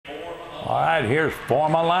All right, here's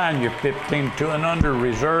Form a Line, your 15-2 and under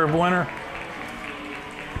reserve winner.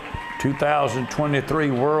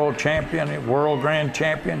 2023 world champion, world grand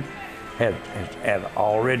champion. Has had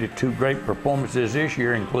already 2 great performances this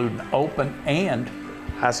year, including open and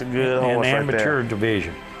That's a good horse in right amateur there.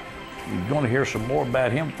 division. You're going to hear some more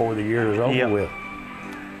about him before the year is over Yep. with.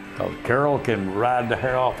 Carroll can ride the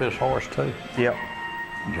hair off this horse too. Yep.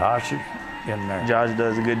 Josh is in there. Josh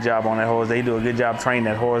does a good job on that horse. They do a good job training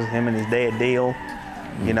that horse. Him and his dad Dale.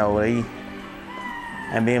 You know,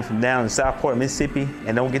 and being from down in Southport, Mississippi,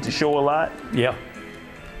 and don't get to show a lot. Yeah.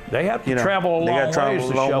 They have to You know, travel a they long got to travel ways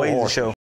a to long show ways to horses. show.